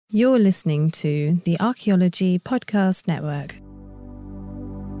You're listening to the Archaeology Podcast Network.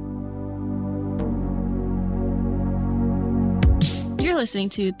 You're listening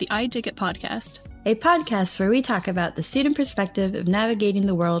to the I Dig It podcast, a podcast where we talk about the student perspective of navigating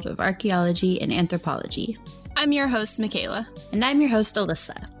the world of archaeology and anthropology. I'm your host, Michaela. And I'm your host,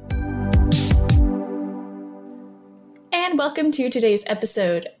 Alyssa. And welcome to today's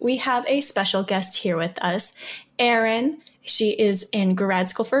episode. We have a special guest here with us, Erin. She is in grad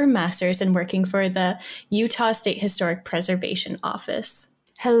school for her master's and working for the Utah State Historic Preservation Office.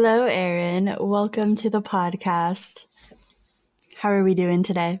 Hello, Erin. Welcome to the podcast. How are we doing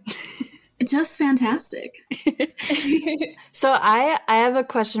today? Just fantastic. So I have a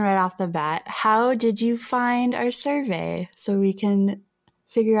question right off the bat. How did you find our survey so we can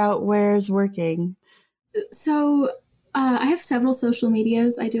figure out where's working? So I have several social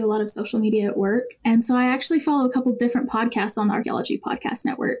medias. I do a lot of social media at work. And so I actually follow a couple different podcasts on the Archaeology Podcast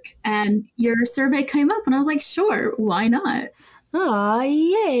Network. And your survey came up and I was like, sure, why not? Aw,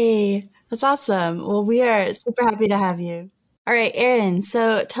 yay. That's awesome. Well, we are super happy to have you. All right, Erin,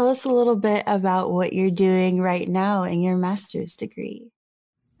 so tell us a little bit about what you're doing right now in your master's degree.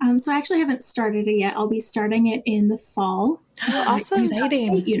 So I actually haven't started it yet. I'll be starting it in the fall. Awesome. At Utah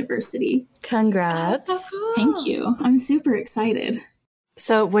State University. Congrats. Oh, cool. Thank you. I'm super excited.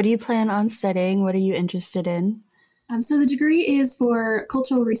 So what do you plan on studying? What are you interested in? So the degree is for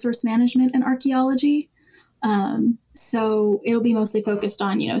cultural resource management and archaeology. So it'll be mostly focused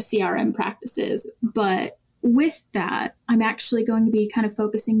on, CRM practices. But with that, I'm actually going to be kind of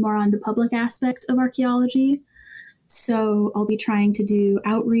focusing more on the public aspect of archaeology. So I'll be trying to do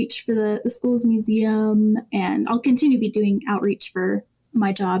outreach for the school's museum, and I'll continue to be doing outreach for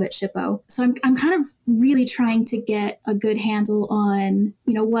my job at SHPO. So I'm kind of really trying to get a good handle on,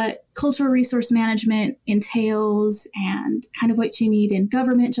 what cultural resource management entails and kind of what you need in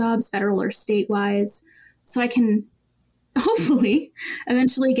government jobs, federal or state-wise, so I can hopefully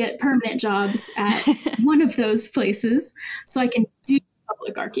eventually get permanent jobs at one of those places so I can do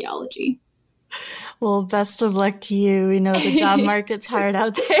public archaeology. Well, best of luck to you. We know the job market's hard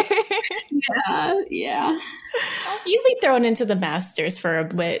out there. Yeah. You'll be thrown into the master's for a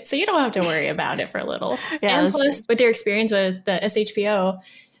bit, so you don't have to worry about it for a little. Yeah, and plus, with your experience with the SHPO,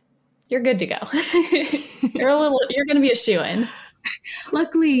 you're good to go. You're going to be a shoo-in.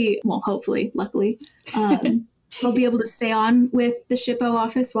 Hopefully, I'll be able to stay on with the SHPO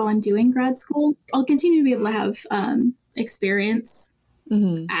office while I'm doing grad school. I'll continue to be able to have experience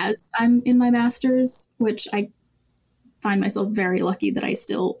as I'm in my master's, which I find myself very lucky that I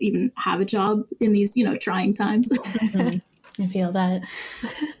still even have a job in these, trying times. I feel that.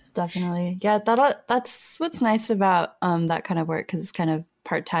 Definitely. Yeah, that's what's nice about that kind of work, because it's kind of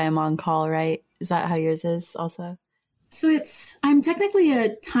part-time on call, right? Is that how yours is also? So I'm technically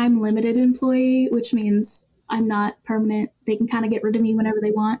a time-limited employee, which means I'm not permanent. They can kind of get rid of me whenever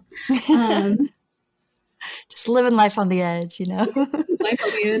they want. Just living life on the edge, Life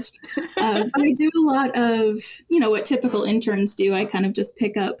on the edge. But I do a lot of, what typical interns do. I kind of just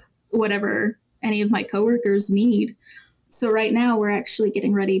pick up whatever any of my coworkers need. So right now we're actually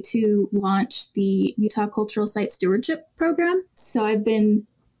getting ready to launch the Utah Cultural Site Stewardship Program. So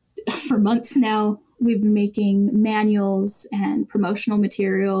for months now, we've been making manuals and promotional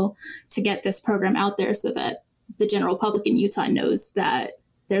material to get this program out there so that the general public in Utah knows that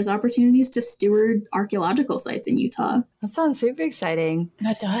there's opportunities to steward archaeological sites in Utah. That sounds super exciting.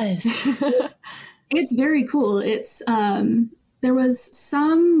 That does. It's very cool. It's there was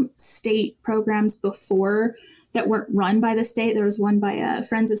some state programs before that weren't run by the state. There was one by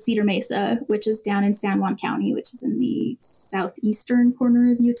Friends of Cedar Mesa, which is down in San Juan County, which is in the southeastern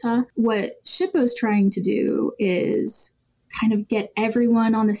corner of Utah. What SHPO's trying to do is kind of get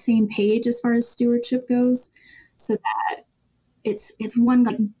everyone on the same page as far as stewardship goes, so that it's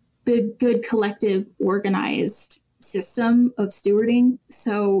one big, good, collective, organized system of stewarding.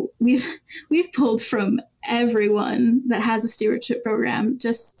 So we've pulled from everyone that has a stewardship program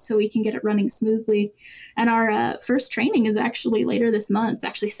just so we can get it running smoothly. And our first training is actually later this month. It's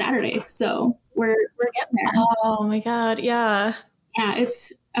actually Saturday. So we're getting there. Oh my God. Yeah. Yeah.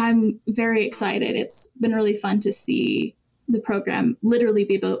 I'm very excited. It's been really fun to see the program literally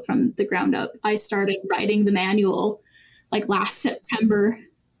be built from the ground up. I started writing the manual last September,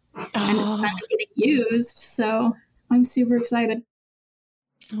 and it's finally getting used. So I'm super excited.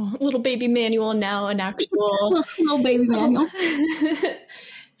 Oh, little baby manual now, an actual little baby manual.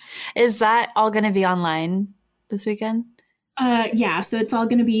 Is that all going to be online this weekend? Yeah, so it's all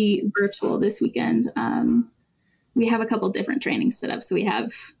going to be virtual this weekend. we have a couple different trainings set up. So we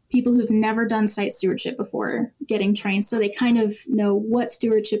have people who've never done site stewardship before getting trained, so they kind of know what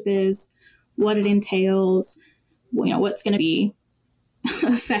stewardship is, what it entails, what's going to be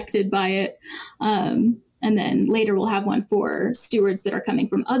affected by it. And then later we'll have one for stewards that are coming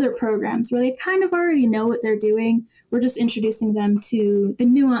from other programs where they kind of already know what they're doing. We're just introducing them to the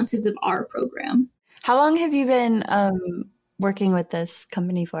nuances of our program. How long have you been working with this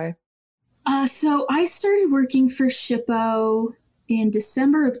company for? So I started working for SHPO in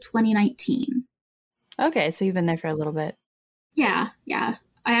December of 2019. Okay, so you've been there for a little bit. Yeah.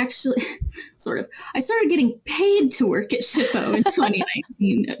 I actually, sort of, I started getting paid to work at SHPO in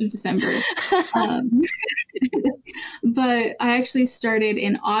 2019 of December. But I actually started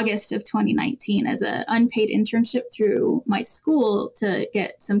in August of 2019 as an unpaid internship through my school to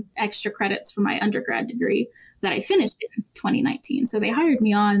get some extra credits for my undergrad degree that I finished in 2019. So they hired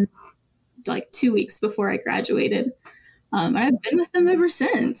me on like 2 weeks before I graduated. And I've been with them ever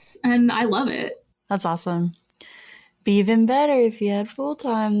since, and I love it. That's awesome. Be even better if you had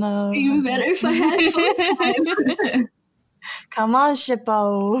full-time, though. Even better if I had full-time. Come on,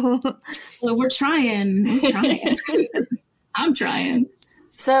 SHPO. Well, we're trying. I'm trying.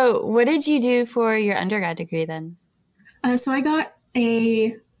 So what did you do for your undergrad degree then? So I got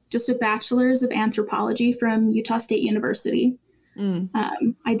just a bachelor's of anthropology from Utah State University.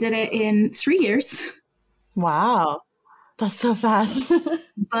 I did it in 3 years. Wow. That's so fast.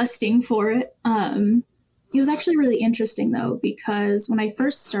 Busting for it. It was actually really interesting, though, because when I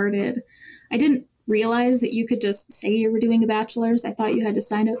first started, I didn't realize that you could just say you were doing a bachelor's. I thought you had to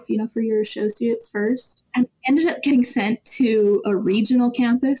sign up, for your associates first. And I ended up getting sent to a regional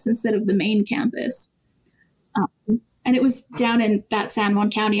campus instead of the main campus. And it was down in that San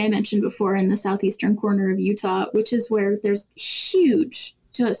Juan County I mentioned before in the southeastern corner of Utah, which is where there's huge,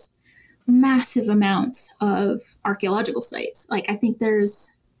 just massive amounts of archaeological sites. Like, I think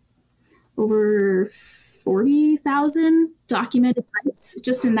there's over 40,000 documented sites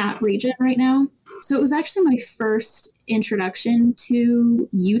just in that region right now. So it was actually my first introduction to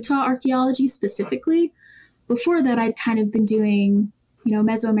Utah archaeology specifically. Before that, I'd kind of been doing,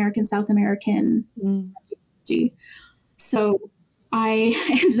 Mesoamerican, South American archaeology. So I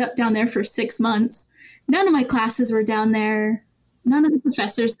ended up down there for 6 months. None of my classes were down there. None of the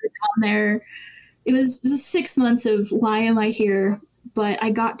professors were down there. It was just 6 months of why am I here? But I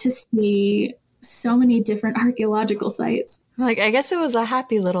got to see so many different archaeological sites. I guess it was a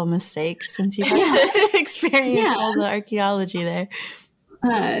happy little mistake since you had experienced all the archaeology there.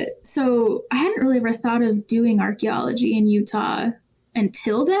 So I hadn't really ever thought of doing archaeology in Utah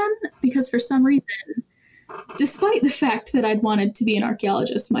until then, because for some reason, despite the fact that I'd wanted to be an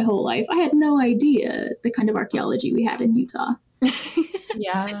archaeologist my whole life, I had no idea the kind of archaeology we had in Utah.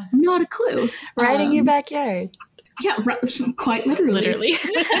 Yeah. Not a clue. Right in your backyard. Yeah, quite literally.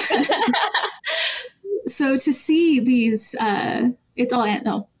 So to see these, it's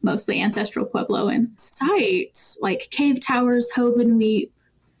all mostly ancestral Puebloan sites like cave towers, Hovenweep,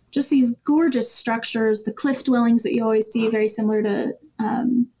 just these gorgeous structures, the cliff dwellings that you always see, very similar to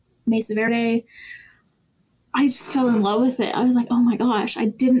Mesa Verde. I just fell in love with it. I was like, oh my gosh, I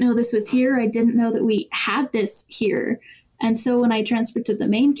didn't know this was here. I didn't know that we had this here. And so when I transferred to the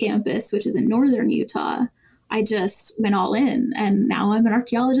main campus, which is in northern Utah, I just went all in, and now I'm an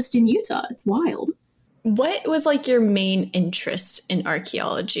archaeologist in Utah. It's wild. What was your main interest in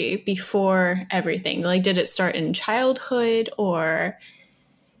archaeology before everything? Did it start in childhood or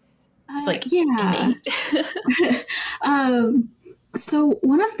it's innate? So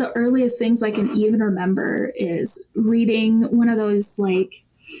one of the earliest things I can even remember is reading one of those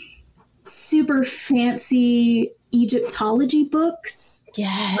super fancy Egyptology books.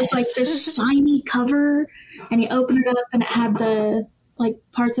 Yes. With the shiny cover, and you open it up and it had the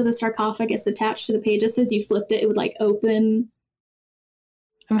parts of the sarcophagus attached to the pages. So as you flipped it, it would open.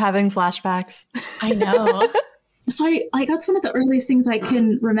 I'm having flashbacks. I know. So that's one of the earliest things I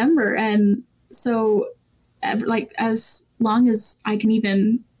can remember. And so as long as I can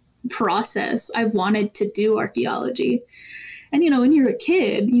even process, I've wanted to do archaeology. And when you're a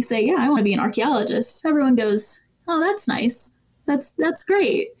kid, you say, yeah, I want to be an archaeologist. Everyone goes, oh, that's nice. That's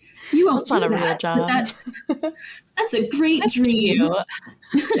great. You won't do that. Real job. That's a great dream.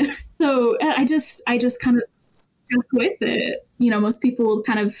 So I just kind of stuck with it. Most people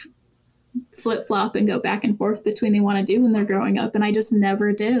kind of flip-flop and go back and forth between they want to do when they're growing up, and I just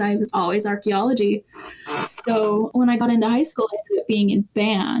never did. I was always archaeology. So when I got into high school, I ended up being in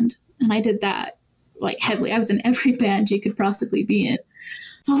band, and I did that heavily. I was in every band you could possibly be in.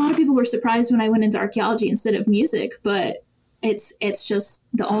 So a lot of people were surprised when I went into archaeology instead of music, but it's just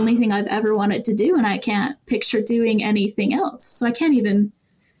the only thing I've ever wanted to do, and I can't picture doing anything else. So I can't even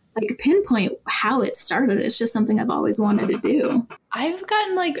like pinpoint how it started. It's just something I've always wanted to do. I've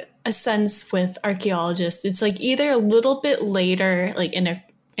gotten like a sense with archaeologists, it's like either a little bit later, like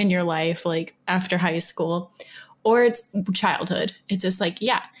in your life, like after high school, or it's childhood. It's just like,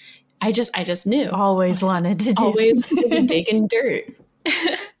 yeah, I just knew. Always wanted to do. Always digging dirt.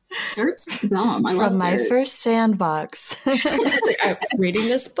 Dirt's dumb. I love From my dirt. first sandbox. It's like I was reading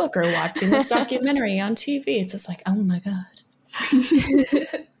this book or watching this documentary on TV. It's just like, oh my God.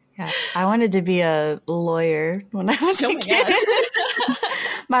 Yeah, I wanted to be a lawyer when I was a kid.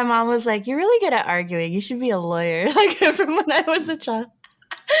 My mom was like, "You're really good at arguing. You should be a lawyer." Like from when I was a child.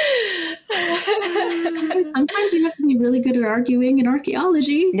 Sometimes you have to be really good at arguing in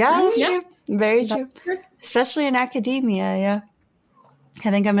archaeology. Yeah, that's Yeah. true. Very true. Especially in academia, yeah.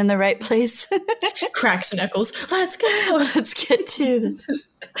 I think I'm in the right place. Cracks knuckles. Let's go. Let's get to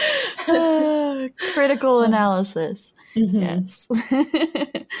the critical analysis. Mm-hmm. Yes.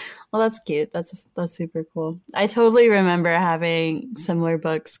 Well, that's cute. That's super cool. I totally remember having similar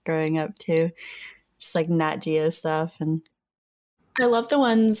books growing up too. Just like Nat Geo stuff. And I love the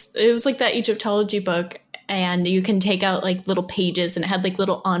ones, it was like that Egyptology book, and you can take out like little pages, and it had like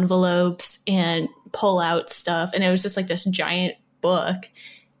little envelopes and pull out stuff. And it was just like this giant book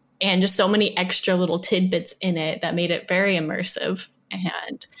and just so many extra little tidbits in it that made it very immersive.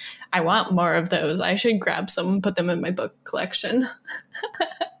 And I want more of those. I should grab some and put them in my book collection.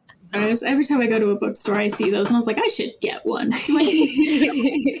 Every time I go to a bookstore, I see those, and I was like, I should get one.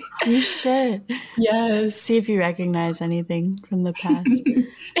 you should. Yes. See if you recognize anything from the past.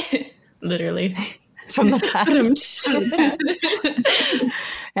 Literally. From the past.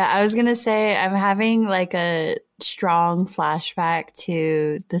 Yeah, I was going to say I'm having like a strong flashback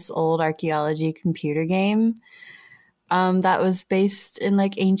to this old archaeology computer game. That was based in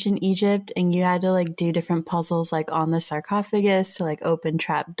like ancient Egypt, and you had to like do different puzzles like on the sarcophagus to like open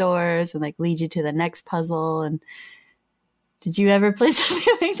trap doors and like lead you to the next puzzle. And did you ever play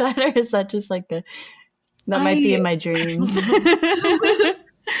something like that, or is that just like that might be in my dreams?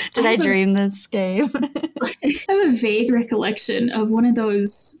 Did I dream this game? I have a vague recollection of one of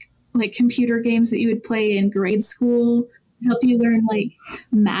those like computer games that you would play in grade school to help you learn like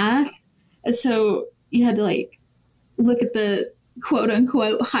math. And so you had to like look at the quote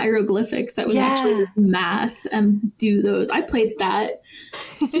unquote hieroglyphics that was actually just math and do those. I played that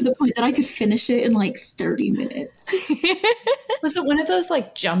to the point that I could finish it in like 30 minutes. Was it one of those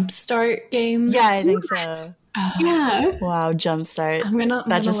like Jumpstart games? Yeah, I think so. Oh, Yeah. Wow, Jumpstart. I'm gonna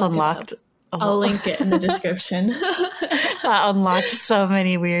That just look it unlocked. up. I'll link it in the description. That unlocked so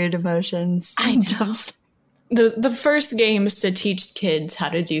many weird emotions. I know. The first games to teach kids how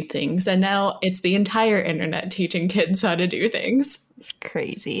to do things, and now it's the entire internet teaching kids how to do things. It's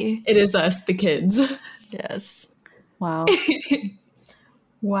crazy. It is us, the kids. Yes. Wow.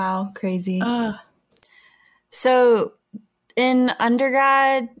 Wow, crazy. So in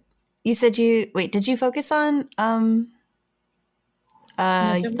undergrad, you said did you focus on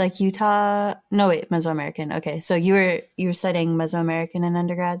like Utah? No, wait, Mesoamerican. Okay. So you were studying Mesoamerican in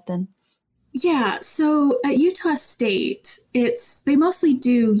undergrad then? Yeah, so at Utah State, they mostly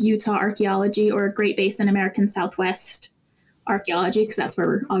do Utah archaeology or Great Basin American Southwest archaeology, because that's where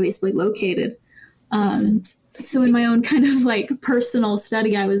we're obviously located. So in my own kind of like personal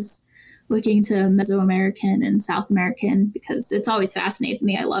study, I was looking to Mesoamerican and South American because it's always fascinated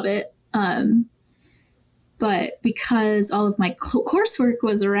me. I love it. But because all of my coursework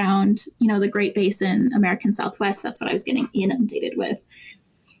was around, the Great Basin American Southwest, that's what I was getting inundated with.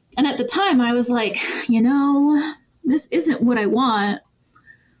 And at the time, I was like, this isn't what I want,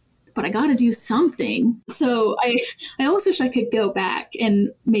 but I got to do something. So I almost wish I could go back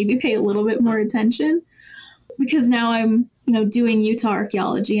and maybe pay a little bit more attention, because now I'm, doing Utah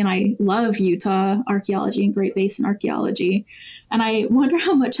archaeology, and I love Utah archaeology and Great Basin archaeology. And I wonder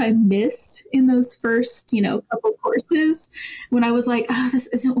how much I missed in those first, couple courses when I was like, oh, this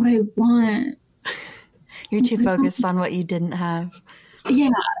isn't what I want. You're too focused on what you didn't have.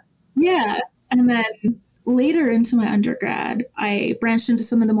 Yeah. And then later into my undergrad, I branched into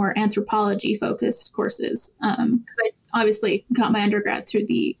some of the more anthropology-focused courses because I obviously got my undergrad through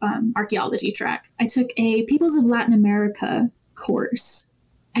the archaeology track. I took a Peoples of Latin America course,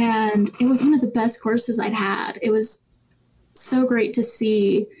 and it was one of the best courses I'd had. It was so great to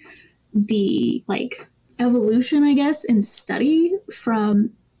see the evolution, I guess, in study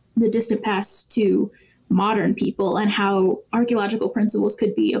from the distant past to modern people, and how archaeological principles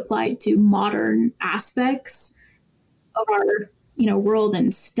could be applied to modern aspects of our world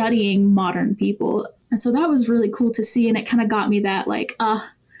and studying modern people. And so that was really cool to see. And it kind of got me that like, I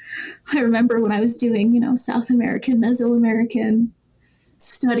remember when I was doing, South American, Mesoamerican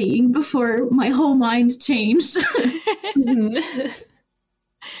studying before my whole mind changed.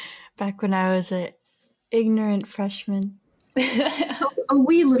 Back when I was an ignorant freshman. A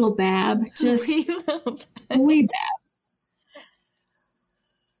wee little bab. Just a wee bab.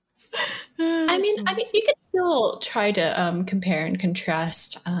 I mean, you could still try to compare and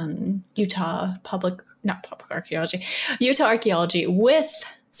contrast Utah archaeology with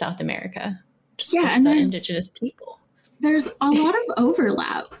South America, just with and the there's indigenous people. There's a lot of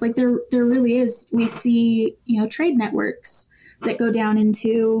overlap. Like there really is. We see, trade networks that go down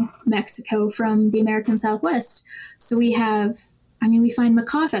into Mexico from the American Southwest. So we find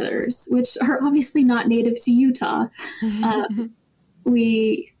macaw feathers, which are obviously not native to Utah.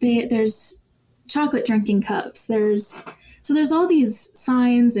 There's chocolate drinking cups. There's all these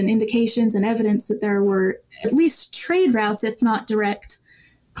signs and indications and evidence that there were at least trade routes, if not direct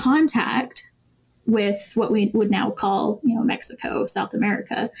contact with what we would now call, Mexico, South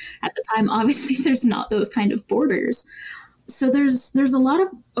America. At the time, obviously, there's not those kind of borders. So there's a lot of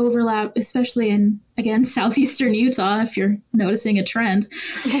overlap, especially in, again, southeastern Utah, if you're noticing a trend.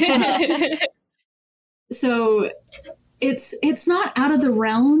 So it's not out of the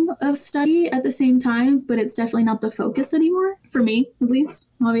realm of study at the same time, but it's definitely not the focus anymore, for me, at least,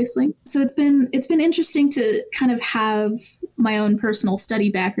 obviously. So it's been interesting to kind of have my own personal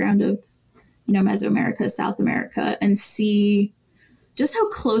study background of, Mesoamerica, South America, and see just how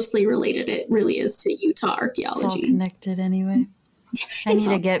closely related it really is to Utah archaeology. It's all connected anyway. I need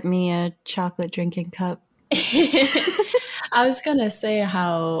to get me a chocolate drinking cup. I was going to say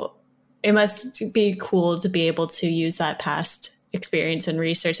how it must be cool to be able to use that past experience and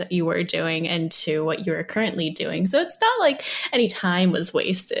research that you were doing into what you are currently doing. So it's not like any time was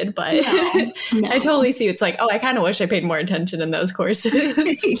wasted, but no. I totally see. It's like, I kind of wish I paid more attention in those courses.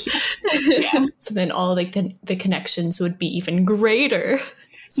 Yeah. So then all like the connections would be even greater.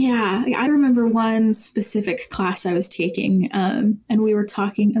 Yeah. I remember one specific class I was taking, and we were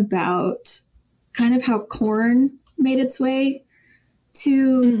talking about kind of how corn made its way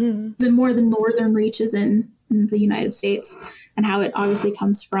to the northern reaches in the United States, and how it obviously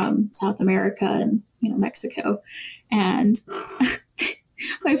comes from South America and Mexico. And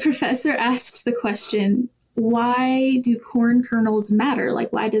my professor asked the question, why do corn kernels matter?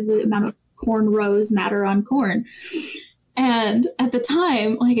 Like, why did the amount of corn rows matter on corn? And at the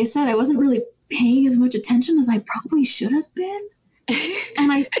time, like I said, I wasn't really paying as much attention as I probably should have been.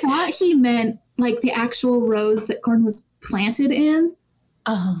 And I thought he meant like the actual rows that corn was planted in.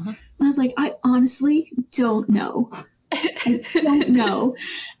 I was like, I honestly don't know. I don't know.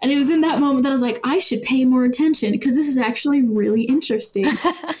 And it was in that moment that I was like, I should pay more attention because this is actually really interesting.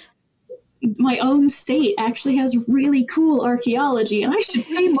 My own state actually has really cool archaeology and I should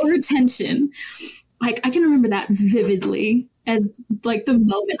pay more attention. Like, I can remember that vividly as like the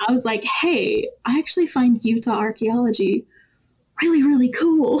moment I was like, hey, I actually find Utah archaeology really, really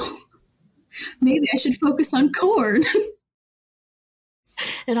cool. Maybe I should focus on corn.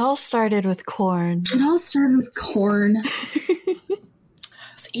 It all started with corn. I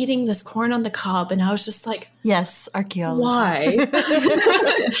was eating this corn on the cob and I was just like, yes, archaeology. Why?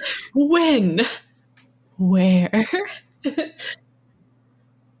 When? Where?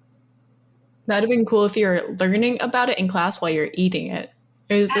 That'd have been cool if you're learning about it in class while you're eating it.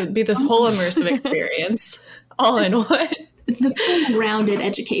 It'd be this whole immersive experience all in one. It's the full-rounded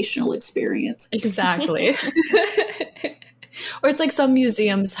educational experience. Exactly. Or it's like some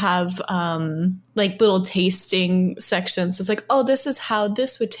museums have like little tasting sections. It's like, oh, this is how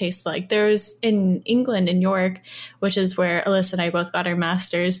this would taste like. There's in England, in York, which is where Alyssa and I both got our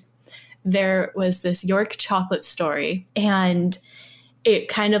masters, there was this York chocolate story. And it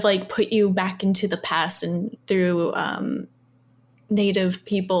kind of like put you back into the past and through native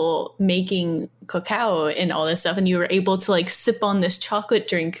people making cacao and all this stuff, and you were able to like sip on this chocolate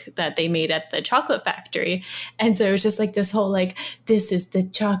drink that they made at the chocolate factory. And so it was just like this whole like, this is the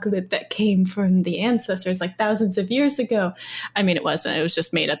chocolate that came from the ancestors like thousands of years ago. I mean, it wasn't, it was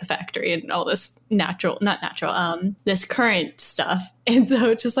just made at the factory and all this this current stuff. And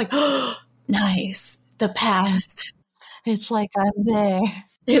so it's just like, oh, nice, the past. It's like I'm there.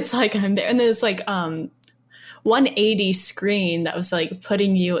 And there's like 180 screen that was like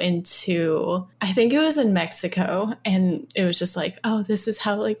putting you into, I think it was in Mexico, and it was just like, oh, this is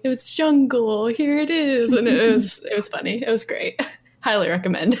how like it was jungle, here it is. And it was funny. It was great. Highly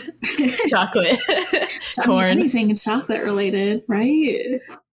recommend. Chocolate. Corn. Anything chocolate related, right?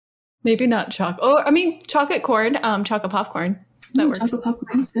 Maybe not chocolate. Oh, I mean chocolate corn, chocolate popcorn. That works. Chocolate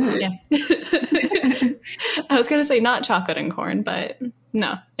popcorn is good. Yeah. I was going to say not chocolate and corn, but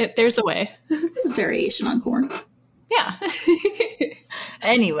no, there's a way. It's a variation on corn. Yeah.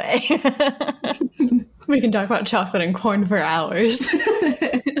 Anyway. We can talk about chocolate and corn for hours.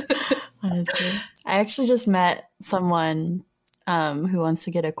 Honestly. I actually just met someone who wants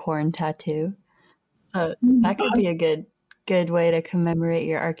to get a corn tattoo. So that could be a good way to commemorate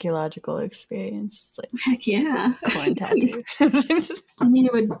your archaeological experience. It's like, Heck yeah. corn tattoo. I mean,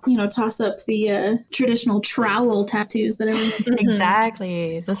 it would, toss up the traditional trowel tattoos that everyone.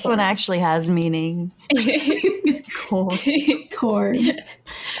 Exactly. This one actually has meaning. Cool. Corn.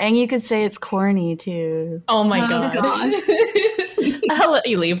 And you could say it's corny too. Oh my God. God. I'll let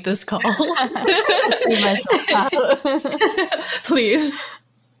you leave this call. Leave myself out. Please.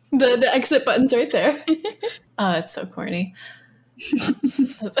 The exit button's right there. Oh, it's so corny.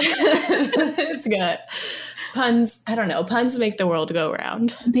 It's got puns. I don't know. Puns make the world go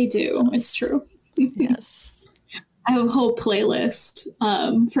round. They do. It's true. Yes. I have a whole playlist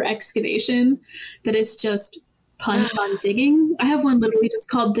for excavation that is just puns on digging. I have one literally just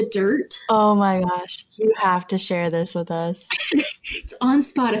called The Dirt. Oh my gosh. You have to share this with us. It's on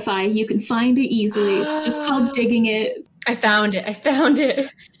Spotify. You can find it easily. It's just called Digging It. I found it.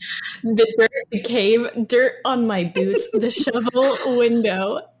 The dirt, the cave, dirt on my boots, the shovel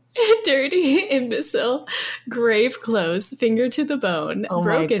window, dirty imbecile, grave clothes, finger to the bone, Oh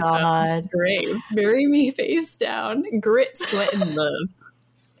my broken God. bones, grave, bury me face down, grit, sweat, and love.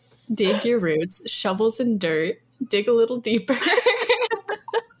 Dig your roots, shovels and dirt, dig a little deeper.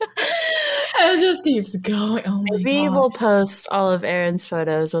 It just keeps going. Oh my Maybe God. we'll post all of Erin's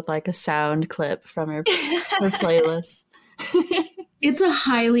photos with like a sound clip from her playlist. It's a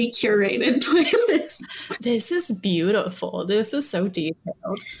highly curated playlist. This is beautiful. This is so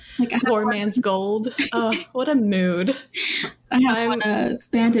detailed. Like I have Poor one, man's gold. Oh, what a mood. I have one it's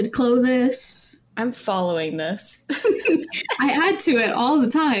banded Clovis. I'm following this. I add to it all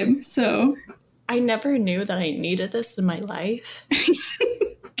the time, so I never knew that I needed this in my life.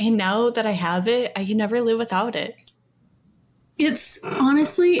 And now that I have it, I can never live without it.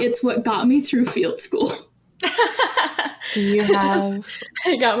 it's what got me through field school. Do you have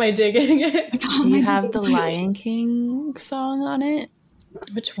I got my digging. Do you have the Lion King song on it?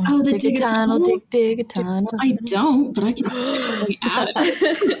 Which one? Oh, the Dig a tunnel, dig a tunnel. I don't, but I can definitely add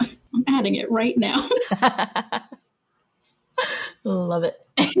it. I'm adding it right now. Love it.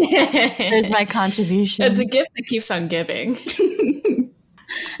 There's my contribution. It's a gift that keeps on giving.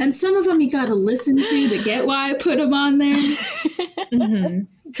 And some of them you got to listen to get why I put them on there. Mm-hmm.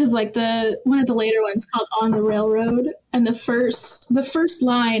 Because like one of the later ones called On the Railroad, and the first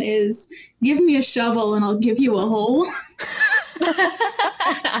line is "Give me a shovel and I'll give you a hole."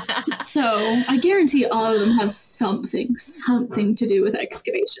 So I guarantee all of them have something to do with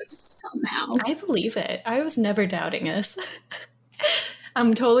excavations somehow. I believe it. I was never doubting this.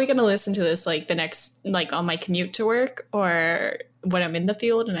 I'm totally going to listen to this like the next, like on my commute to work or when I'm in the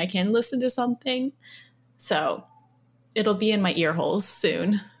field and I can listen to something. So it'll be in my ear holes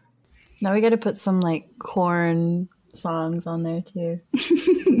soon. Now we got to put some like corn songs on there too.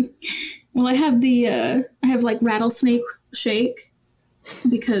 Well, I have like Rattlesnake Shake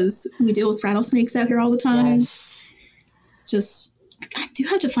because we deal with rattlesnakes out here all the time. Yes. Just I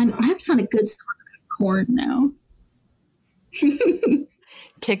have to find a good song about corn now.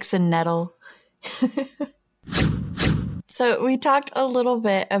 Ticks and nettle. So we talked a little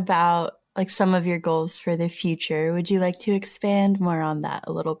bit about like some of your goals for the future. Would you like to expand more on that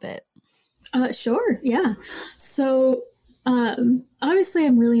a little bit? Sure, yeah. So obviously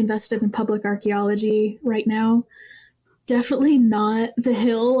I'm really invested in public archaeology right now. Definitely not the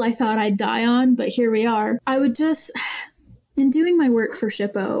hill I thought I'd die on, but here we are. In doing my work for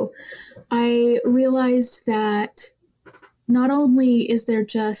SHPO, I realized that not only is there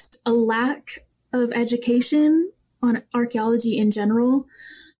just a lack of education on archaeology in general,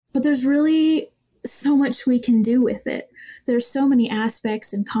 but there's really so much we can do with it. There's so many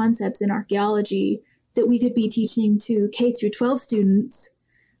aspects and concepts in archaeology that we could be teaching to K through 12 students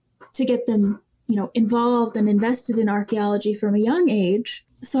to get them, involved and invested in archaeology from a young age.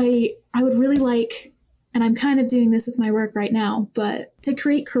 So I would really like, and I'm kind of doing this with my work right now, but to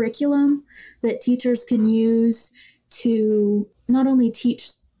create curriculum that teachers can use to not only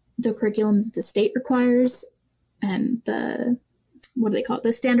teach the curriculum that the state requires and the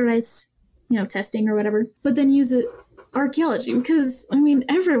standardized, testing or whatever, but then use it archaeology, because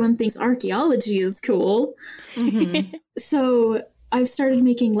everyone thinks archaeology is cool. Mm-hmm. So I've started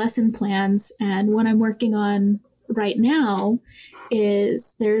making lesson plans, and what I'm working on right now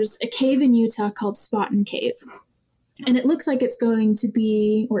is there's a cave in Utah called Spotin Cave, and it looks like it's going to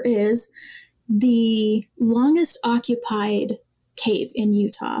be, or is, the longest occupied cave in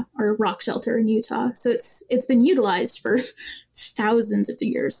Utah, or rock shelter in Utah. So it's been utilized for thousands of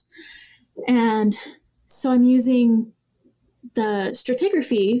years. And so I'm using the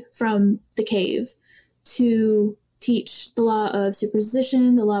stratigraphy from the cave to teach the law of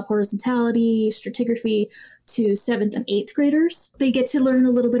superposition, the law of horizontality, stratigraphy to 7th and 8th graders. They get to learn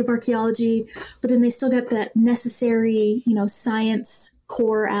a little bit of archaeology, but then they still get that necessary, science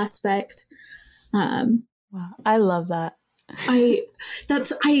core aspect. Wow, I love that. I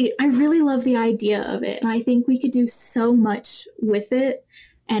really love the idea of it, and I think we could do so much with it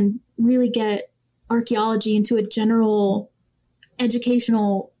and really get archaeology into a general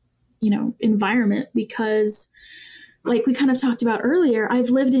educational, environment, because like we kind of talked about earlier, I've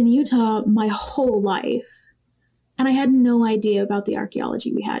lived in Utah my whole life, and I had no idea about the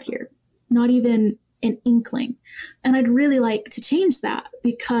archaeology we had here, not even an inkling. And I'd really like to change that,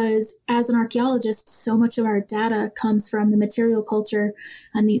 because as an archaeologist, so much of our data comes from the material culture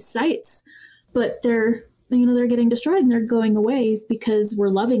and these sites, but they're getting destroyed and they're going away because we're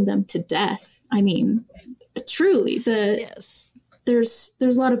loving them to death. I mean, truly, yes. There's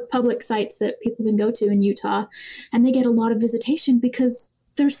a lot of public sites that people can go to in Utah, and they get a lot of visitation because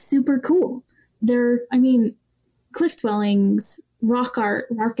they're super cool. Cliff dwellings, rock art,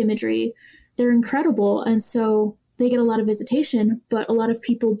 rock imagery, they're incredible. And so they get a lot of visitation, but a lot of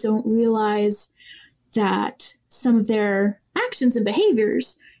people don't realize that some of their actions and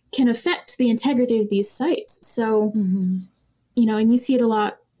behaviors can affect the integrity of these sites. So, and you see it a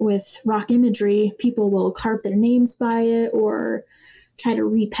lot with rock imagery. People will carve their names by it or try to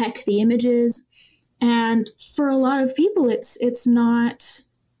repeck the images. And for a lot of people, it's not,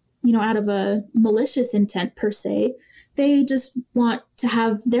 out of a malicious intent per se. They just want to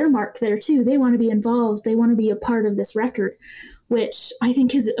have their mark there too. They want to be involved. They want to be a part of this record, which I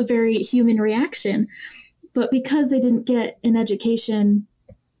think is a very human reaction. But because they didn't get an education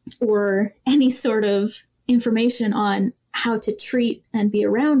or any sort of information on how to treat and be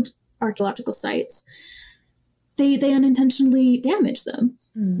around archaeological sites, they unintentionally damage them.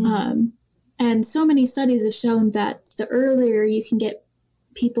 And so many studies have shown that the earlier you can get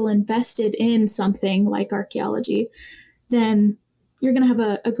people invested in something like archaeology, then you're going to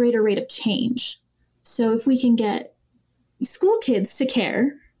have a greater rate of change. So if we can get school kids to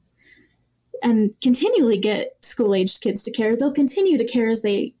care and continually get school-aged kids to care, they'll continue to care as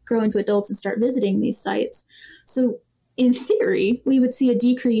they grow into adults and start visiting these sites. So in theory, we would see a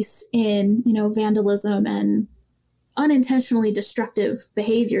decrease in, vandalism and unintentionally destructive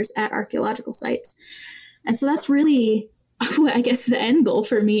behaviors at archaeological sites. And so that's really, I guess, the end goal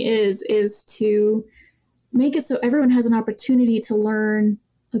for me is to make it so everyone has an opportunity to learn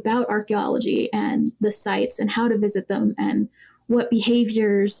about archaeology and the sites and how to visit them and what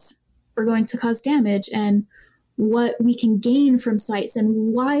behaviors are going to cause damage and what we can gain from sites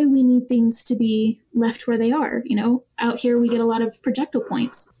and why we need things to be left where they are. Out here we get a lot of projectile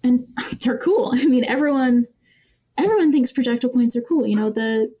points, and they're cool. I mean, everyone thinks projectile points are cool.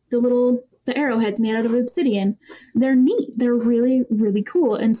 The arrowheads made out of obsidian, they're neat. They're really, really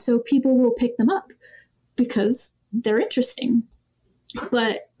cool. And so people will pick them up because they're interesting.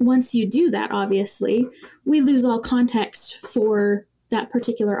 But once you do that, obviously, we lose all context for that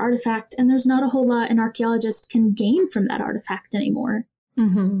particular artifact, and there's not a whole lot an archaeologist can gain from that artifact anymore.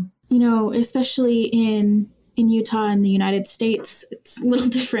 Especially in Utah and the United States. It's a little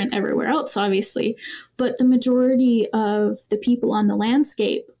different everywhere else, obviously, but the majority of the people on the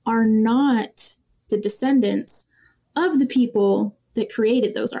landscape are not the descendants of the people that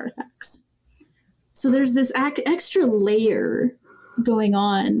created those artifacts. So there's this extra layer going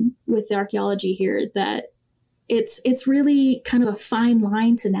on with the archaeology here that it's really kind of a fine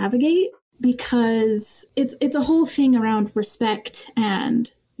line to navigate, because it's a whole thing around respect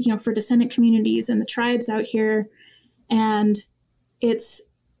and, for descendant communities and the tribes out here. And it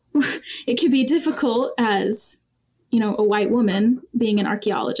can be difficult as, a white woman being an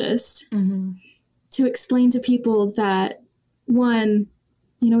archaeologist to explain to people that, one,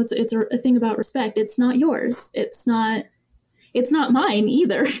 it's a thing about respect. It's not yours. It's not mine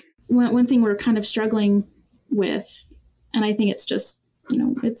either. One thing we're kind of struggling with, and I think it's just,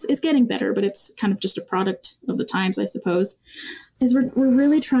 it's getting better, but it's kind of just a product of the times, I suppose, is we're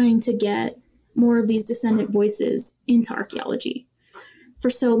really trying to get more of these descendant voices into archaeology. For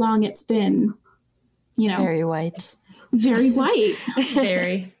so long, it's been, very white. Very white.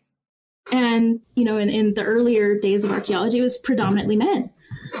 Very. And, in the earlier days of archaeology, it was predominantly men.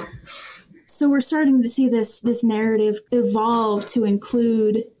 So we're starting to see this narrative evolve to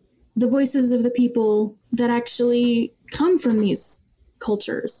include the voices of the people that actually come from these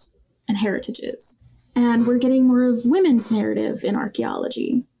cultures and heritages. And we're getting more of women's narrative in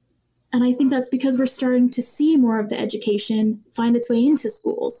archaeology. And I think that's because we're starting to see more of the education find its way into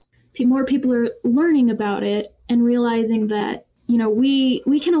schools. More people are learning about it and realizing that,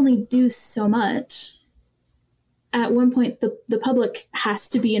 we can only do so much. At one point, the public has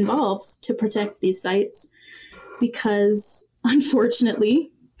to be involved to protect these sites because,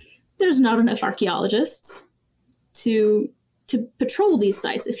 unfortunately, there's not enough archaeologists to patrol these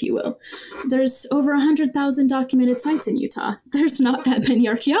sites, if you will. There's over 100,000 documented sites in Utah. There's not that many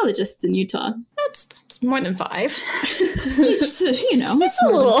archaeologists in Utah. That's more than 5. It's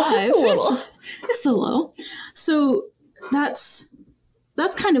a little. So that's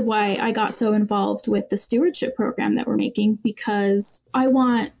kind of why I got so involved with the stewardship program that we're making, because I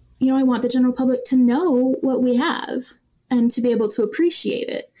want the general public to know what we have and to be able to appreciate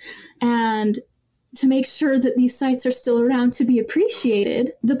it. And to make sure that these sites are still around to be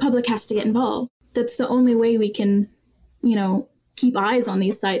appreciated, the public has to get involved. That's the only way we can, keep eyes on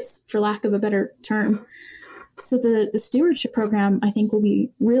these sites, for lack of a better term. So the stewardship program, I think, will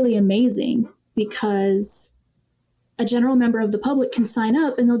be really amazing because a general member of the public can sign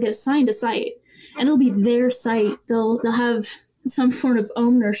up and they'll get assigned a site, and it'll be their site. They'll have some form of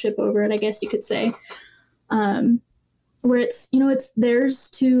ownership over it, I guess you could say. Where it's theirs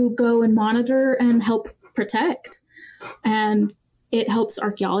to go and monitor and help protect. And it helps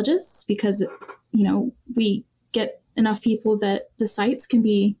archaeologists because, we get enough people that the sites can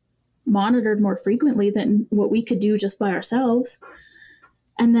be monitored more frequently than what we could do just by ourselves.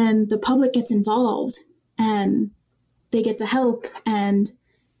 And then the public gets involved and they get to help. And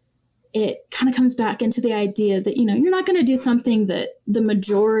it kind of comes back into the idea that, you're not going to do something that the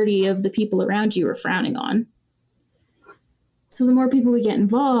majority of the people around you are frowning on. So the more people we get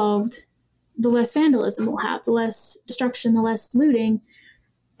involved, the less vandalism we'll have, the less destruction, the less looting.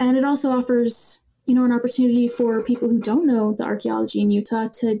 And it also offers, an opportunity for people who don't know the archaeology in Utah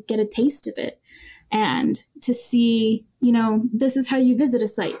to get a taste of it and to see, this is how you visit a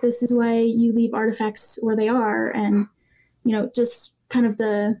site. This is why you leave artifacts where they are. And, just kind of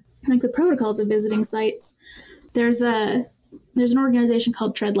the protocols of visiting sites. There's an organization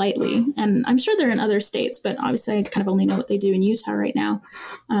called Tread Lightly, and I'm sure they're in other states, but obviously I kind of only know what they do in Utah right now.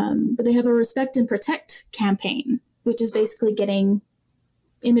 But they have a Respect and Protect campaign, which is basically getting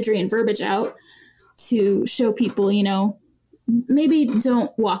imagery and verbiage out to show people, maybe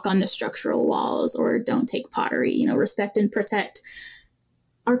don't walk on the structural walls or don't take pottery, respect and protect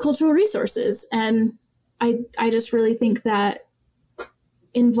our cultural resources. And I just really think that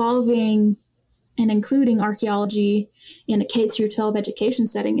involving and including archaeology in a K through 12 education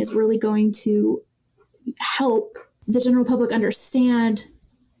setting is really going to help the general public understand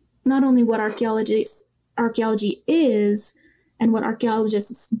not only what archaeology is and what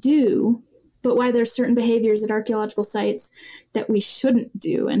archaeologists do, but why there's certain behaviors at archaeological sites that we shouldn't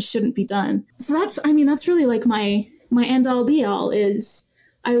do and shouldn't be done. So that's really like my end all be all is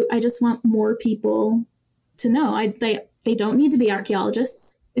I just want more people to know. They don't need to be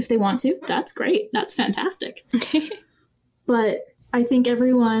archaeologists. If they want to, that's great. That's fantastic. But I think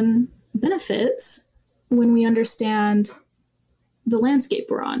everyone benefits when we understand the landscape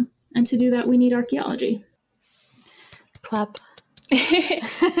we're on. And to do that, we need archaeology. Clap.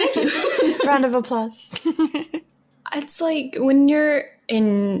 Thank you. Round of applause. It's like when you're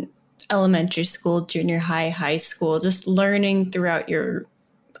in elementary school, junior high, high school, just learning throughout your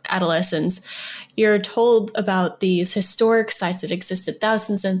adolescence, you're told about these historic sites that existed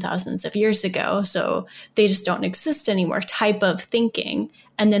thousands and thousands of years ago, so they just don't exist anymore type of thinking.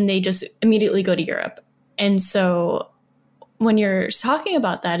 And then they just immediately go to Europe. And so when you're talking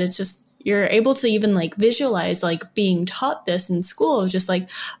about that, it's just, you're able to even like visualize like being taught this in school, just like,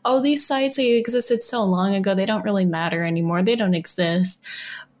 oh, these sites, they existed so long ago, they don't really matter anymore. They don't exist.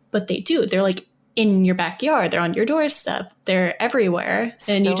 But they do. They're like in your backyard. They're on your doorstep. They're everywhere.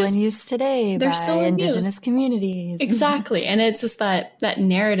 And still in use today by still Indigenous communities. Exactly. And it's just that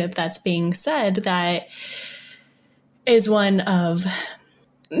narrative that's being said that is one of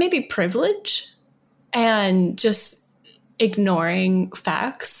maybe privilege and just ignoring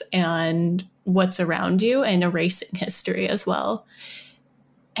facts and what's around you and erasing history as well.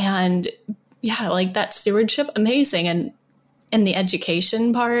 And yeah, like that stewardship, amazing. And the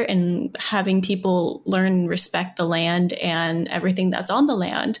education part and having people learn and respect the land and everything that's on the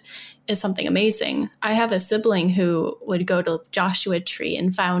land is something amazing. I have a sibling who would go to Joshua Tree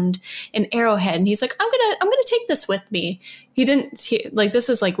and found an arrowhead, and he's like, I'm gonna take this with me. This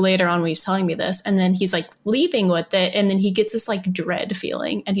is like later on when he's telling me this, and then he's like leaving with it, and then he gets this like dread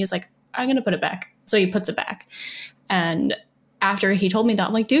feeling, and he's like, I'm gonna put it back. So he puts it back. And after he told me that,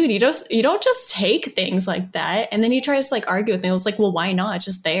 I'm like, dude, you don't just take things like that. And then he tries to like argue with me. I was like, well, why not? It's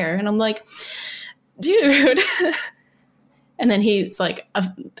just there. And I'm like, dude. And then he's like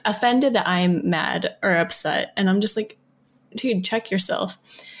offended that I'm mad or upset. And I'm just like, dude, check yourself.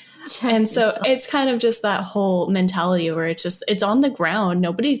 It's kind of just that whole mentality where it's on the ground.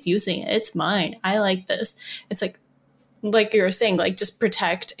 Nobody's using it. It's mine. I like this. It's like you were saying, like, just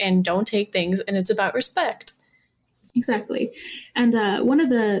protect and don't take things. And it's about respect. Exactly. And one of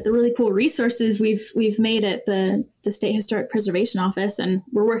the really cool resources we've made at the State Historic Preservation Office, and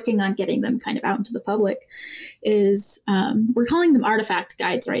we're working on getting them kind of out into the public, is we're calling them artifact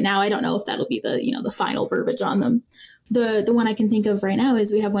guides right now. I don't know if that'll be the final verbiage on them. The one I can think of right now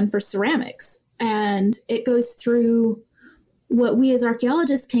is we have one for ceramics, and it goes through what we as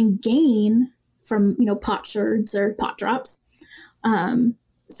archaeologists can gain from pot sherds or pot drops,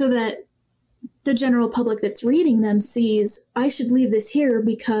 so that the general public that's reading them sees, I should leave this here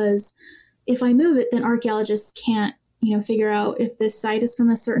because if I move it, then archaeologists can't, figure out if this site is from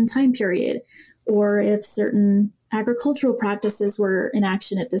a certain time period or if certain agricultural practices were in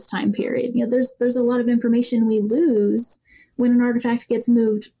action at this time period. There's a lot of information we lose when an artifact gets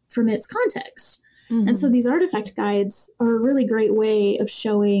moved from its context. Mm-hmm. And so these artifact guides are a really great way of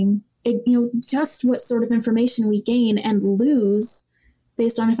showing, just what sort of information we gain and lose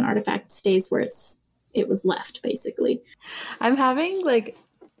based on if an artifact stays where it was left, basically. I'm having like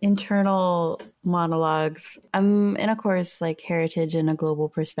internal monologues. I'm in a course like Heritage in a Global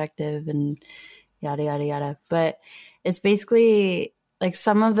Perspective and yada, yada, yada. But it's basically like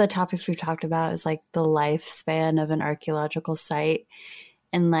some of the topics we've talked about is like the lifespan of an archaeological site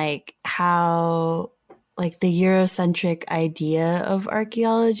and like how like the Eurocentric idea of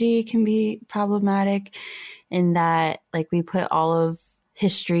archaeology can be problematic in that like we put all of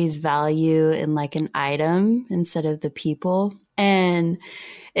history's value in like an item instead of the people. And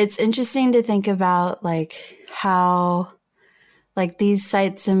it's interesting to think about like how like these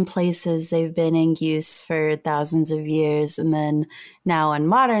sites and places, they've been in use for thousands of years. And then now in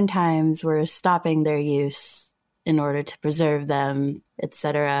modern times, we're stopping their use in order to preserve them,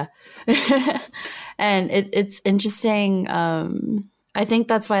 etc. And it's interesting. I think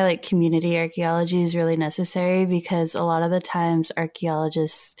that's why like community archaeology is really necessary, because a lot of the times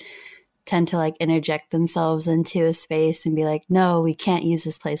archaeologists tend to like interject themselves into a space and be like, no, we can't use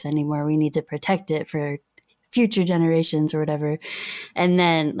this place anymore. We need to protect it for future generations or whatever. And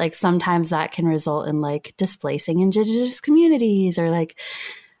then like sometimes that can result in like displacing indigenous communities or like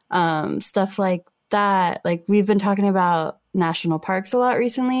stuff like that. Like we've been talking about national parks a lot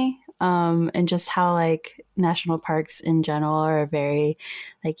recently. And just how like national parks in general are very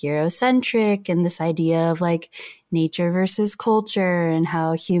like Eurocentric, and this idea of like nature versus culture and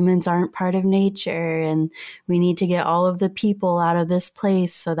how humans aren't part of nature and we need to get all of the people out of this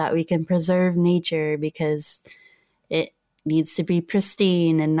place so that we can preserve nature because it needs to be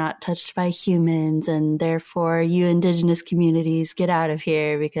pristine and not touched by humans, and therefore you indigenous communities get out of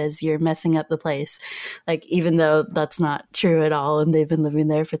here because you're messing up the place. Like, even though that's not true at all and they've been living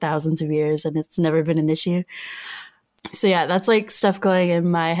there for thousands of years and it's never been an issue. So yeah, that's like stuff going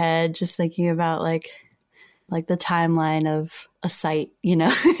in my head, just thinking about like the timeline of a site,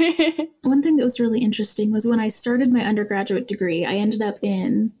 One thing that was really interesting was when I started my undergraduate degree, I ended up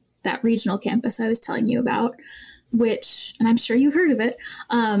in that regional campus I was telling you about, which, and I'm sure you've heard of it,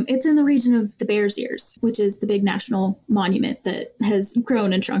 it's in the region of the Bears Ears, which is the big national monument that has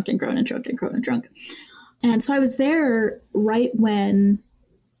grown and shrunk and grown and shrunk and grown and shrunk. And so I was there right when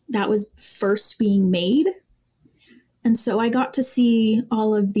that was first being made. And so I got to see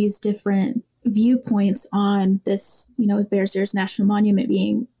all of these different viewpoints on this, Bears Ears National Monument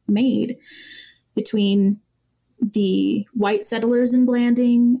being made between the white settlers in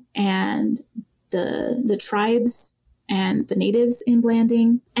Blanding and the tribes and the natives in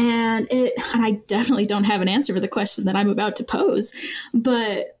Blanding. And I definitely don't have an answer for the question that I'm about to pose,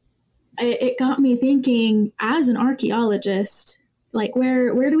 but it got me thinking, as an archaeologist, like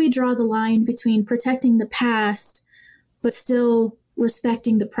where do we draw the line between protecting the past but still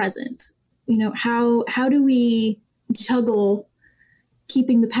respecting the present? How do we juggle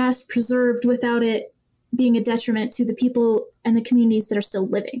keeping the past preserved without it being a detriment to the people and the communities that are still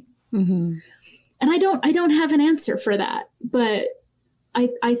living? Mm-hmm. And I don't have an answer for that, but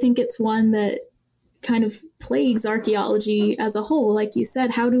I think it's one that kind of plagues archaeology as a whole. Like you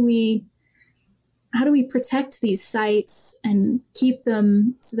said, how do we protect these sites and keep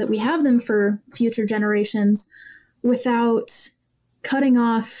them so that we have them for future generations without cutting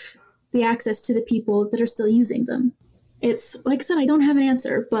off the access to the people that are still using them? It's like I said, I don't have an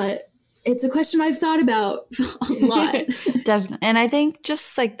answer, but It's a question I've thought about a lot. Definitely. And I think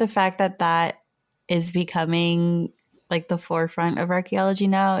just like the fact that that is becoming like the forefront of archaeology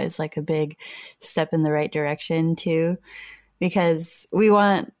now is like a big step in the right direction too, because we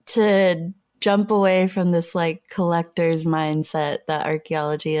want to jump away from this like collector's mindset that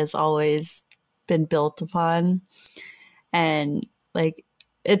archaeology has always been built upon. And like,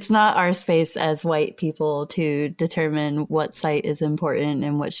 it's not our space as white people to determine what site is important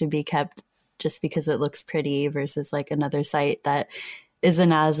and what should be kept just because it looks pretty versus like another site that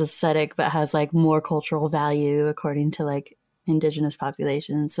isn't as aesthetic but has like more cultural value according to like indigenous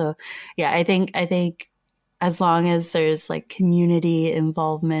populations. So yeah, I think as long as there's like community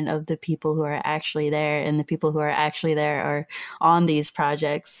involvement of the people who are actually there, and the people who are actually there are on these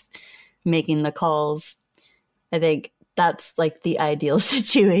projects making the calls, I think that's like the ideal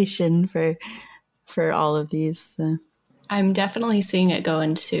situation for all of these. So. I'm definitely seeing it go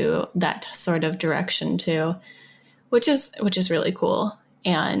into that sort of direction too, which is really cool.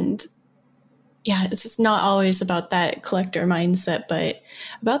 And yeah, it's just not always about that collector mindset, but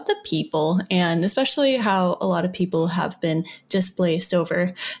about the people, and especially how a lot of people have been displaced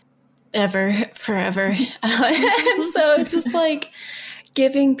forever. And so it's just like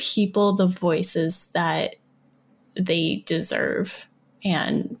giving people the voices that they deserve,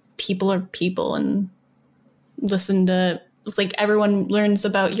 and people are people, and listen to, it's like everyone learns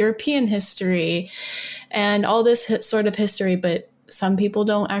about European history and all this sort of history, but some people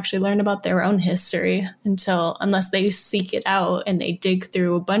don't actually learn about their own history unless they seek it out and they dig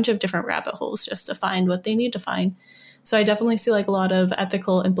through a bunch of different rabbit holes just to find what they need to find. So I definitely see like a lot of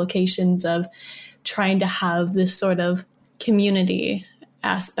ethical implications of trying to have this sort of community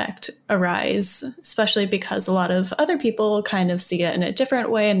aspect arise, especially because a lot of other people kind of see it in a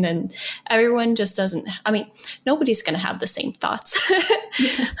different way, and then everyone just doesn't, I mean, nobody's going to have the same thoughts.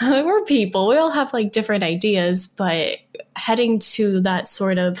 We're people, we all have like different ideas, but heading to that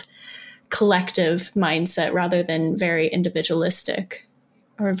sort of collective mindset rather than very individualistic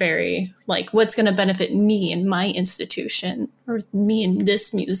or very like what's going to benefit me and my institution or me in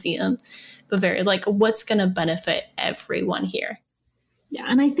this museum, but very like what's going to benefit everyone here. Yeah,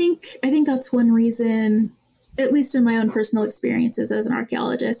 and I think that's one reason, at least in my own personal experiences as an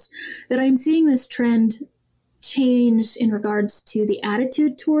archaeologist, that I'm seeing this trend change in regards to the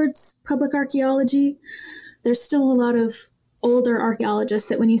attitude towards public archaeology. There's still a lot of older archaeologists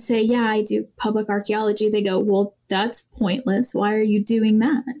that when you say, yeah, I do public archaeology, they go, well, that's pointless. Why are you doing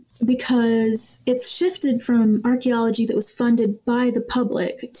that? Because it's shifted from archaeology that was funded by the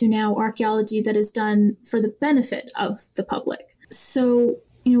public to now archaeology that is done for the benefit of the public. So,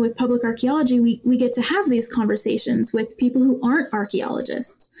 you know, with public archaeology, we get to have these conversations with people who aren't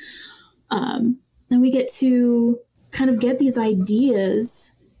archaeologists. And we get to kind of get these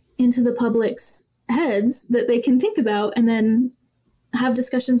ideas into the public's heads that they can think about and then have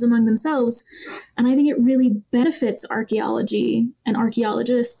discussions among themselves. And I think it really benefits archaeology and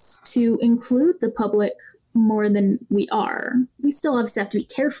archaeologists to include the public more than we are. We still obviously have to be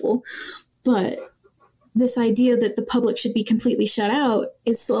careful, but this idea that the public should be completely shut out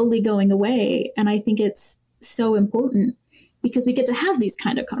is slowly going away. And I think it's so important because we get to have these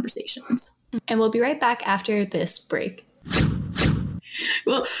kind of conversations. And we'll be right back after this break.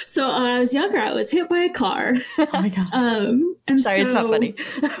 Well, so when I was younger, I was hit by a car. Oh my God. And sorry, it's not funny.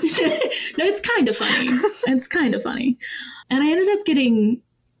 No, it's kind of funny. It's kind of funny. And I ended up getting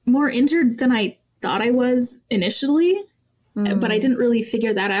more injured than I thought I was initially, but I didn't really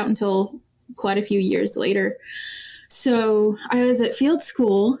figure that out until quite a few years later. So I was at field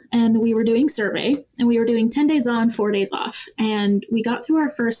school and we were doing survey, and we were doing 10 days on, 4 days off. And we got through our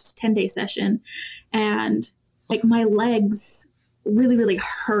first 10-day session, and like my legs really, really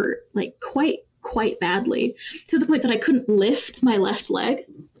hurt, like quite badly, to the point that I couldn't lift my left leg.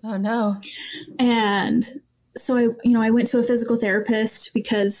 Oh no. And so I went to a physical therapist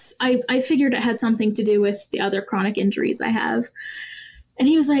because I figured it had something to do with the other chronic injuries I have. And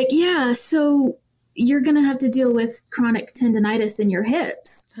he was like, yeah, so you're going to have to deal with chronic tendonitis in your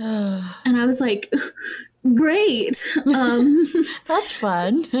hips. And I was like, great. That's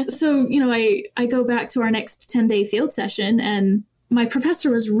fun. So, I go back to our next 10-day field session, and my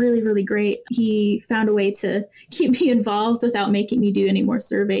professor was really, really great. He found a way to keep me involved without making me do any more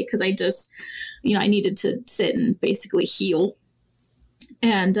survey, because I just, I needed to sit and basically heal.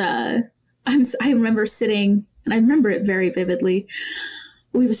 And I remember sitting, and I remember it very vividly.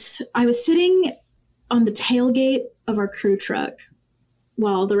 I was sitting on the tailgate of our crew truck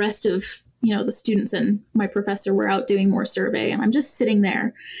while the rest of, the students and my professor were out doing more survey. And I'm just sitting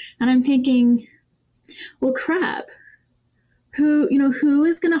there and I'm thinking, well, crap, who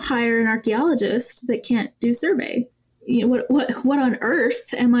is going to hire an archaeologist that can't do survey? What on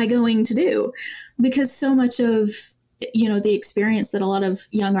earth am I going to do? Because so much of, the experience that a lot of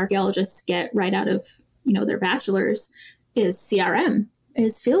young archaeologists get right out of, their bachelor's is CRM,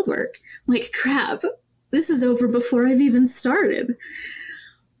 is fieldwork. Like, crap, this is over before I've even started.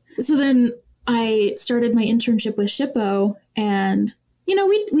 So then I started my internship with SHPO, and,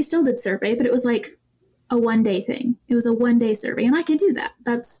 we still did survey, but it was like a one-day thing. It was a one-day survey, and I can do that.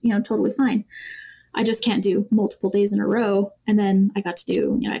 That's, totally fine. I just can't do multiple days in a row. And then I got to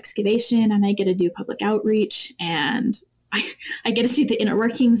do, excavation, and I get to do public outreach, and I get to see the inner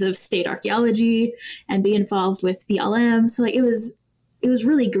workings of state archaeology and be involved with BLM. So like, it was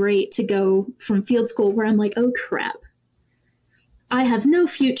really great to go from field school where I'm like, oh crap, I have no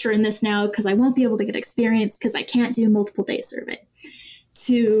future in this now because I won't be able to get experience because I can't do multiple day survey,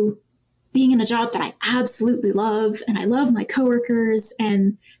 to being in a job that I absolutely love, and I love my coworkers,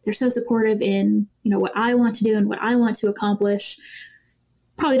 and they're so supportive in, what I want to do and what I want to accomplish.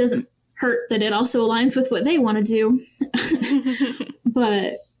 Probably doesn't hurt that it also aligns with what they want to do.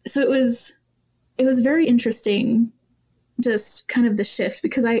 But so it was very interesting, just kind of the shift,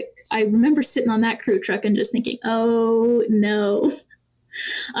 because I remember sitting on that crew truck and just thinking, oh no,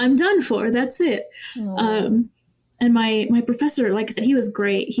 I'm done for. That's it. And my professor, like I said, he was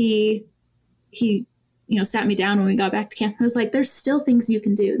great. He sat me down when we got back to camp and was like, there's still things you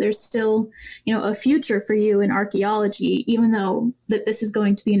can do. There's still, a future for you in archaeology, even though that this is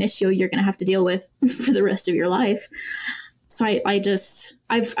going to be an issue you're going to have to deal with for the rest of your life. So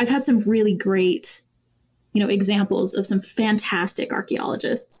I've had some really great, examples of some fantastic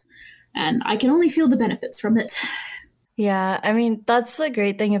archaeologists, and I can only feel the benefits from it. Yeah, I mean, that's the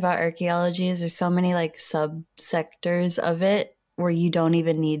great thing about archaeology is there's so many like subsectors of it where you don't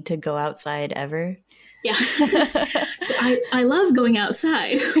even need to go outside ever. Yeah. So I love going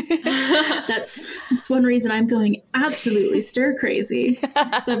outside. That's one reason I'm going absolutely stir crazy.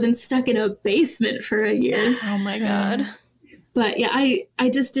 So I've been stuck in a basement for a year. Oh my God. But yeah, I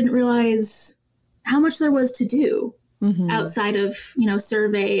just didn't realize how much there was to do outside of,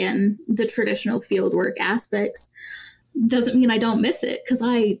 survey and the traditional fieldwork aspects. Doesn't mean I don't miss it, because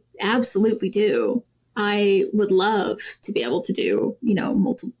I absolutely do. I would love to be able to do,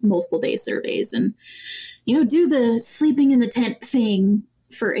 multiple day surveys and, do the sleeping in the tent thing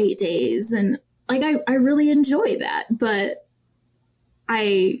for 8 days. And like, I really enjoy that, but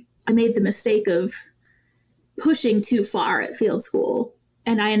I made the mistake of pushing too far at field school,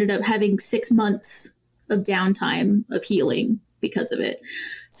 and I ended up having 6 months of downtime of healing because of it.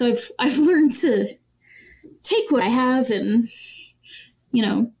 So I've learned to take what I have and,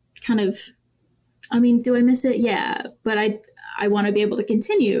 kind of, I mean, do I miss it? Yeah, but I want to be able to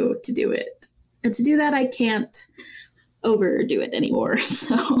continue to do it. And to do that, I can't overdo it anymore.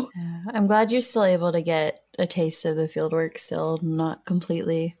 So yeah, I'm glad you're still able to get a taste of the fieldwork still, not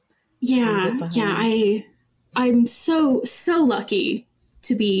completely. Yeah, I'm so lucky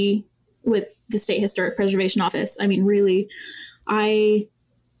to be with the State Historic Preservation Office. I mean, really, I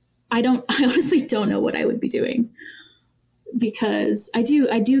honestly don't know what I would be doing, because I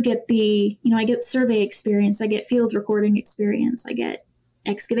do get the, I get survey experience, I get field recording experience, I get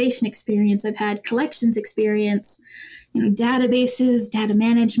excavation experience, I've had collections experience, databases, data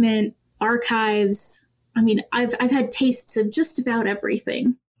management, archives. I mean, I've had tastes of just about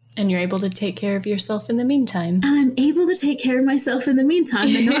everything. And you're able to take care of yourself in the meantime. And I'm able to take care of myself in the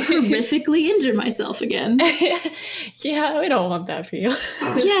meantime and not horrifically injure myself again. Yeah, we don't want that for you.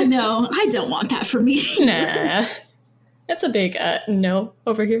 Yeah, no, I don't want that for me. Nah. That's a big no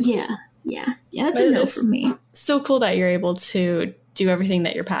over here. Yeah, that's a no for me. So cool that you're able to do everything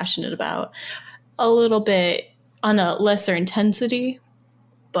that you're passionate about a little bit on a lesser intensity,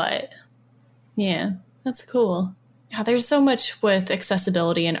 but yeah, that's cool. Yeah, there's so much with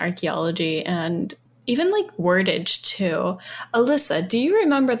accessibility in archaeology, and even like wordage too. Alyssa, do you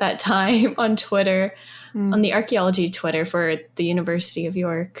remember that time on Twitter, on the archaeology Twitter for the University of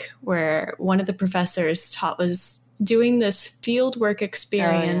York, where one of the professors was doing this fieldwork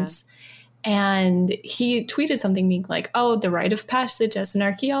experience? And he tweeted something being like, oh, the rite of passage as an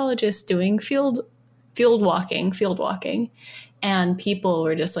archaeologist doing field walking. And people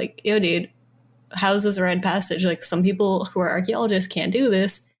were just like, yo, dude, how's this a rite of passage? Like, some people who are archaeologists can't do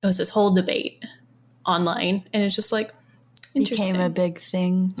this. It was this whole debate online. And it's just like, interesting. Became a big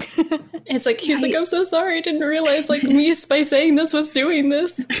thing. It's like, he's like, I'm so sorry. I didn't realize like me by saying this was doing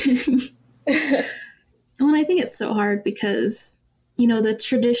this. Well, I think it's so hard because, the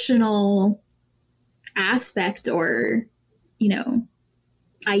traditional aspect or,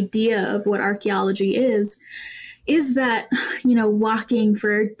 idea of what archaeology is is that, you know, walking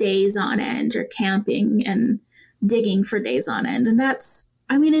for days on end or camping and digging for days on end. And that's,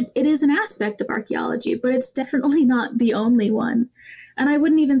 I mean, it is an aspect of archaeology, but it's definitely not the only one. And I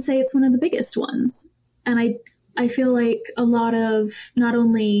wouldn't even say it's one of the biggest ones. And I feel like a lot of not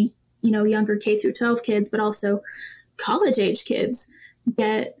only, you know, younger K through 12 kids, but also college age kids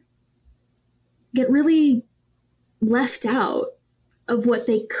get really left out of what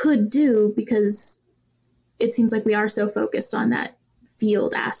they could do, because it seems like we are so focused on that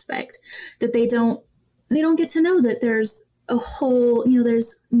field aspect that they don't get to know that there's a whole, you know,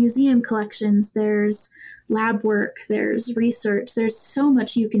 there's museum collections, there's lab work, there's research, there's so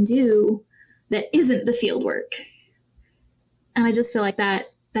much you can do that isn't the field work. And I just feel like that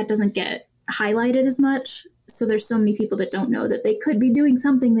doesn't get highlighted as much. So there's so many people that don't know that they could be doing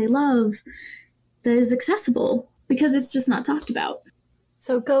something they love that is accessible, because it's just not talked about.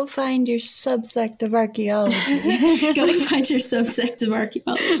 So go find your subsect of archaeology. Go find your subsect of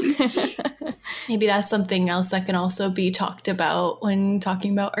archaeology. Maybe that's something else that can also be talked about when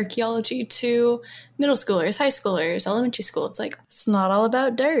talking about archaeology to middle schoolers, high schoolers, elementary school. It's like, It's not all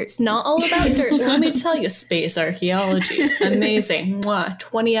about dirt. it's not all about dirt. Let me tell you, space archaeology. Amazing. Mwah,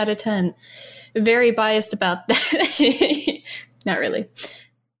 20 out of 10. Very biased about that. Not really.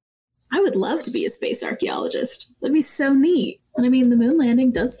 I would love to be a space archaeologist. That'd be so neat. And I mean, the moon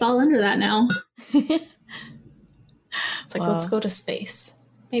landing does fall under that now. It's like, Wow. let's go to space.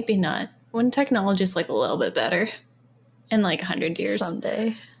 Maybe not. When technology is like a little bit better in like 100 years.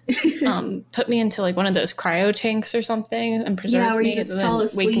 Someday. Put me into like one of those cryo tanks or something and preserve Yeah, where you me just and fall then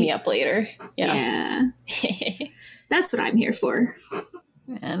asleep. wake me up later. Yeah. That's what I'm here for.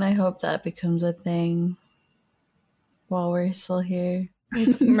 And I hope that becomes a thing while we're still here.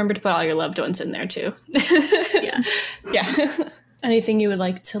 Remember to put all your loved ones in there too. Yeah. Yeah. Anything you would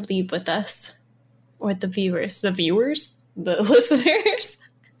like to leave with us or the viewers? The listeners?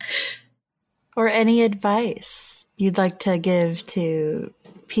 Or any advice you'd like to give to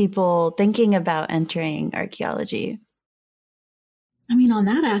people thinking about entering archaeology? I mean, on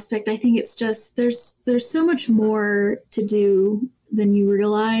that aspect, I think it's just there's so much more to do than you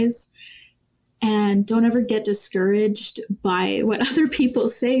realize. And don't ever get discouraged by what other people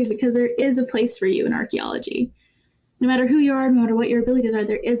say, because there is a place for you in archaeology. No matter who you are, no matter what your abilities are,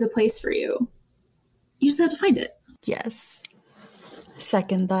 there is a place for you. You just have to find it. Yes.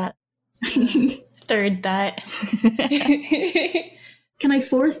 Second that. Third that. Can I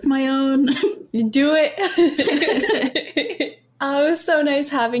fourth my own? Do it. Oh, it was so nice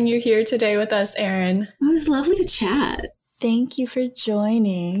having you here today with us, Erin. It was lovely to chat. Thank you for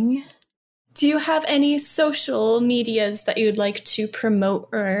joining. Do you have any social medias that you'd like to promote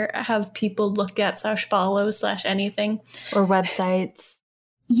or have people look at /follow /anything? Or websites.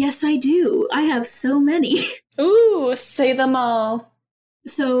 Yes, I do. I have so many. Ooh, say them all.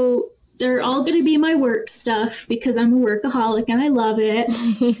 So they're all going to be my work stuff because I'm a workaholic and I love it.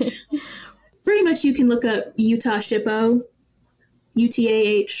 Pretty much you can look up Utah Shippo,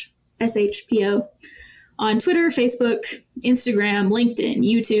 UTAHSHPO, on Twitter, Facebook, Instagram, LinkedIn,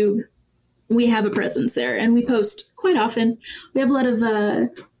 YouTube. We have a presence there and we post quite often. We have a lot of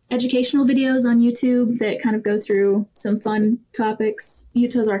educational videos on YouTube that kind of go through some fun topics,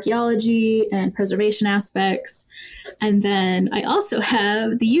 Utah's archaeology and preservation aspects. And then I also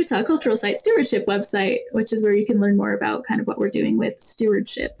have the Utah Cultural Site Stewardship website, which is where you can learn more about kind of what we're doing with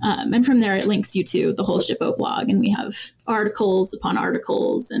stewardship. And from there, it links you to the whole SHPO blog. And we have articles upon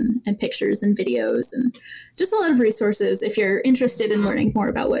articles and pictures and videos and just a lot of resources if you're interested in learning more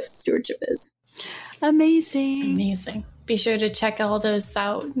about what stewardship is. Amazing. Amazing. Be sure to check all those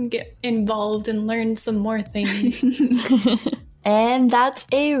out and get involved and learn some more things. And that's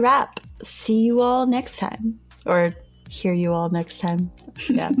a wrap. See you all next time. Or hear you all next time.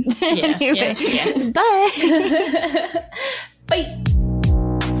 Yeah. Yeah, Anyway. yeah. Bye. Bye.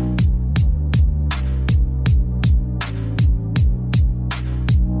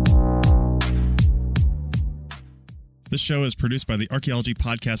 This show is produced by the Archaeology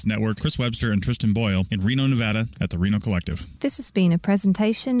Podcast Network, Chris Webster and Tristan Boyle in Reno, Nevada at the Reno Collective. This has been a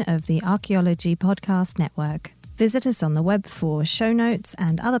presentation of the Archaeology Podcast Network. Visit us on the web for show notes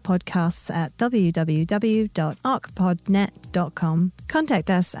and other podcasts at www.archpodnet.com. Contact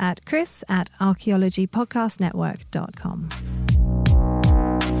us at chris@archaeologypodcastnetwork.com.